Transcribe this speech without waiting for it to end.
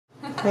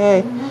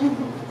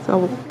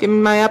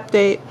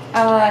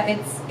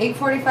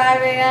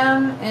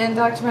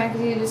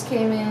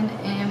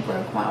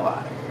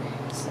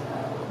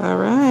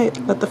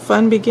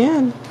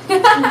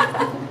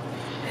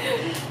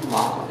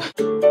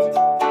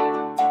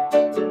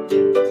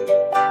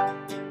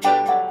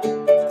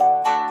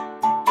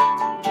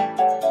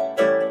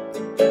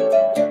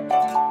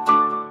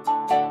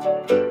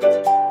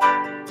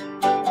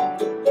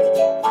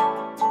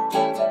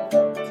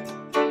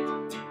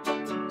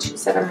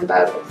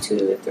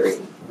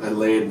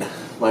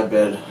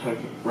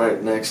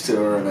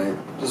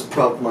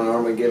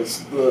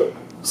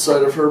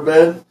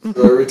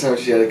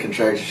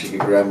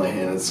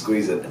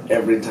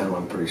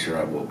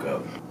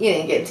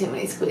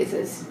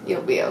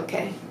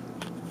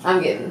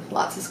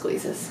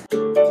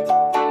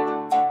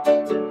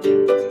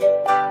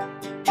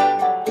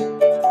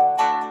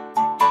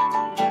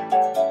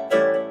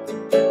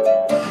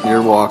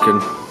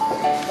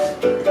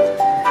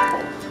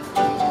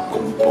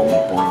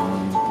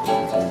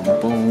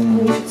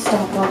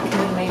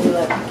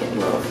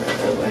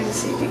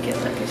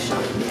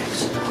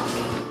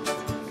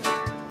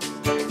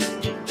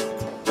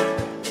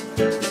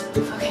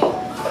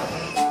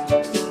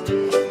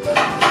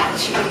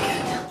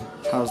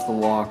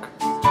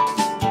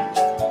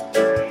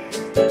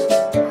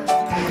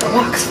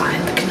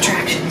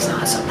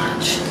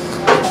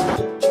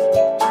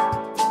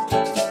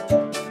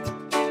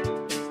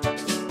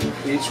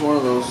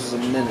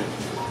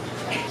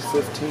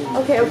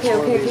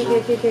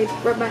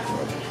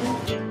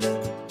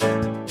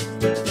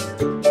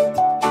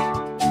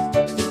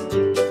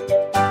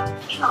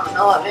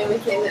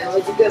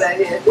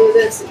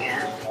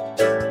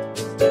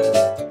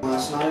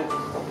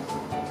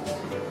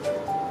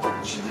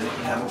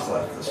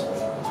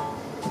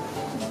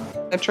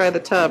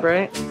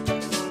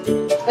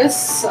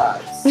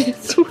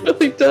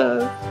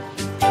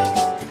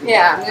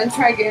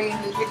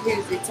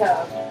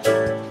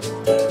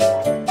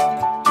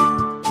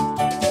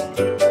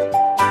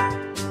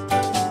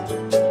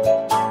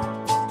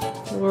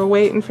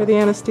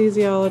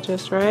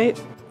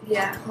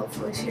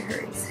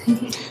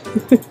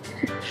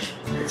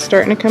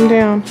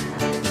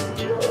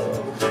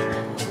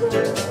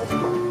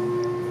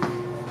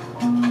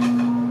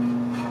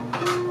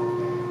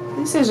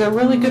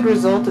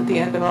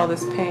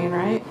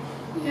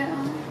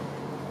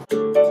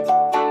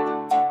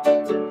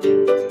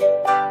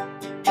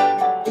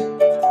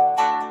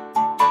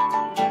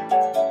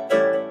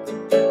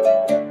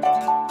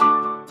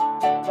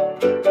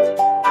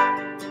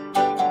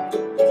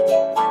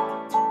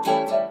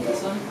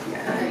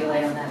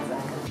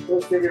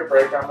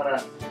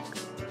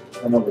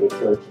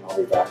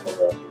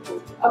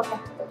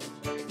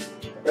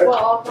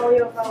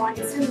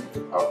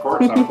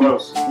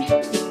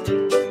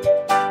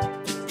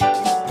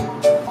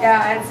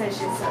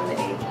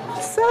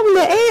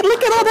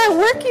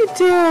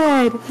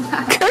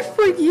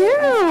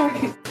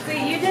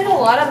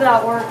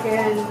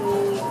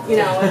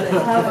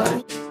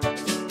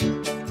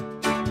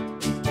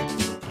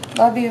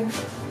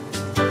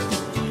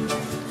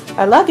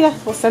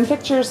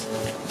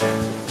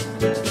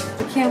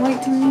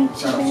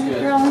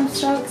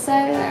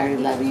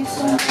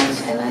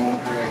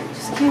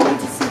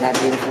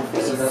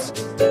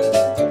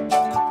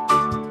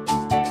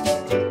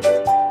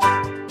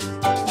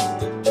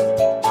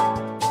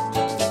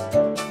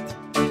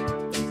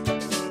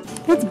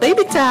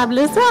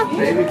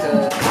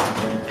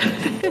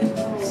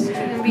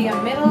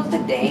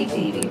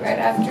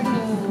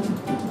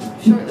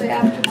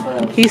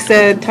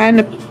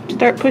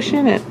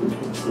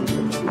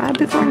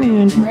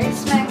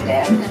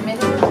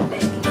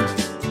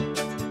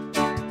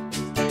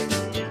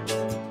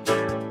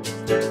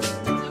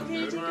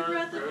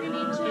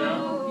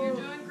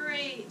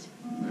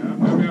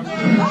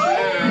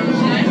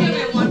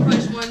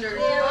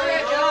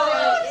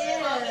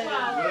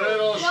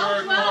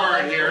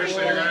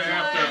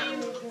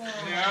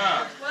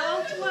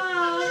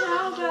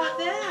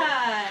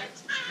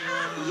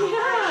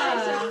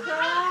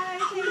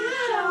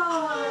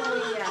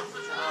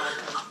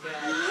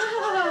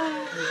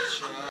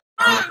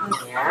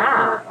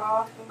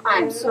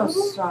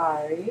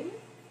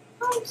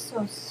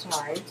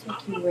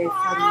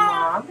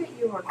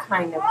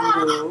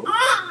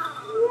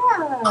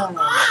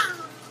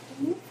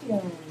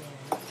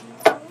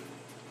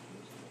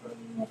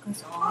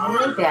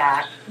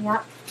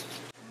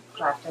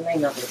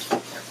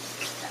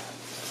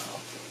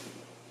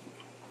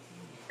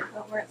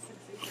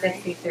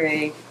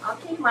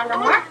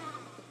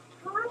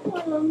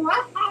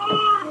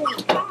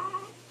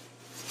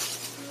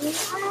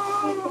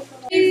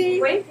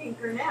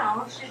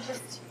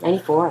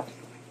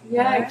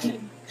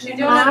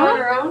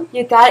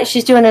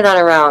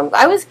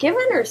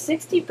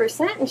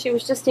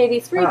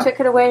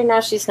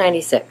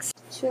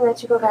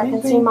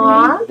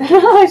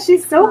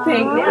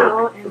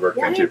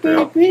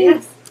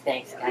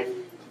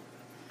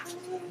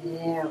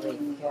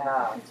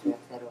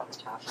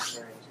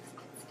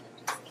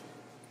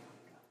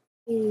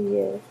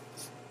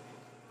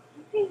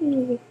Hey,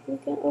 you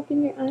gonna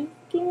open your eyes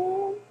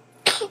again?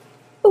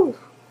 Oh,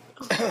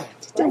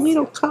 Just a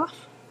little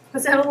cough.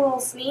 Was that a little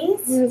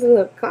sneeze? there's a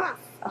little cough.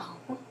 Oh.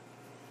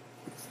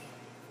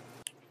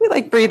 We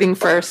like breathing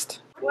first.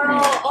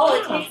 Well, all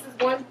it takes is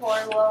one pour.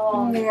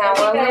 Well, Yeah, I think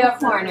one I little have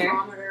the corner.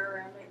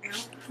 thermometer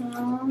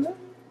around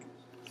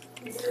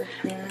it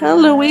now.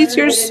 Eloise,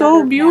 you're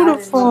so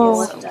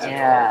beautiful.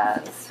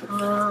 Yes.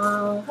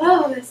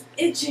 Oh, this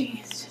itching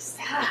is just.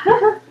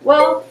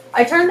 Well,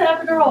 I turned the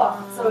epidural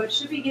off, so it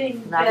should be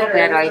getting Not better.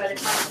 bad, I but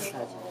it might take.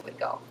 would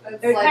go.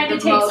 It kind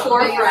of takes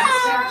 4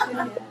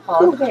 breaths.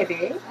 Hold,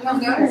 baby. I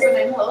don't notice when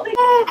I'm holding it.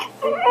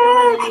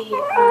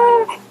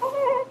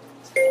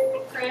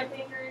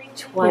 Cramping or anything?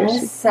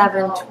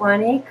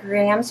 2720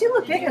 grams. You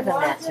look bigger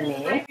than that to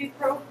me.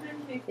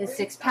 Is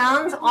 6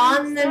 pounds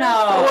on the nose.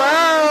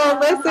 Wow,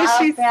 Alyssa,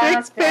 she's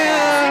Not 6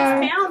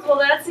 bad. pounds. 6 pounds? Well,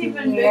 that's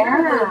even bigger.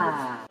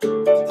 Yeah.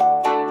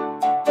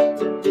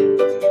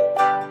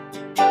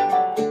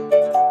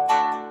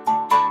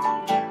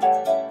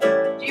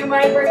 Do you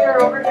mind bringing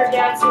her over to her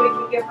dad so we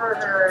can give her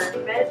her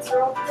meds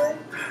real quick?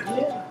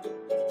 Yeah.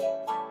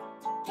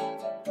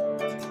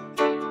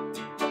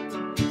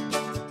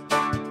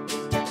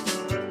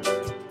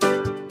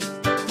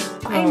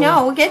 I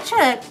know. We'll get you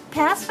a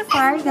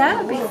pacifier.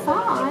 That'll be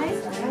fine.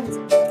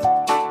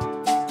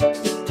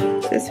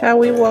 This is how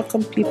we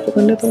welcome people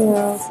into the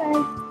world.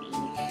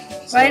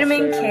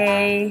 Vitamin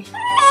K.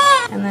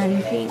 And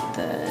then paint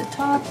the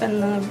top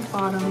and the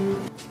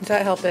bottom. Does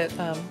that help it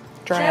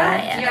dry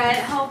out? Yeah, it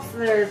helps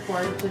their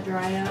pores to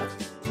dry out.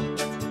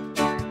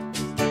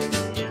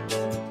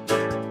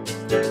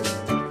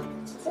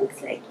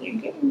 Looks like you're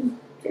getting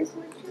just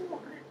what you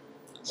want.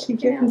 She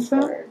getting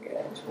some?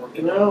 It's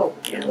working out.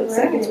 Yeah, looks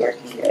like it's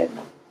working good.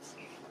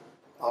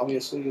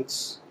 Obviously,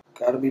 it's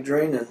got to be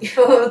draining.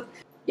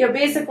 Yeah,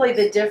 basically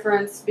the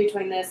difference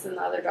between this and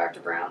the other Dr.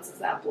 Brown's is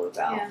that blue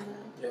valve.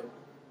 Yeah.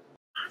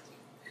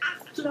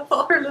 I love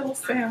all her little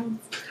sounds.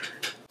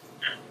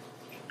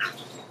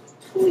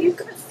 Oh, you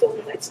got so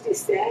much to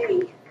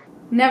say.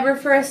 Never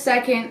for a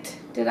second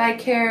did I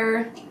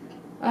care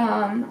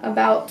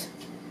about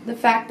the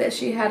fact that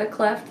she had a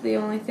cleft. The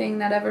only thing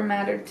that ever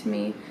mattered to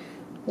me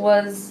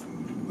was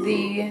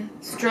the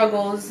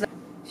struggles.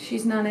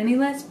 She's not any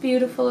less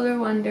beautiful or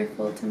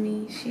wonderful to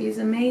me. She's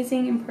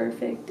amazing and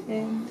perfect,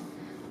 and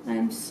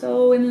I'm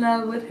so in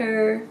love with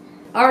her.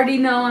 I already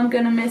know I'm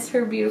gonna miss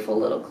her beautiful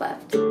little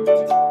cleft.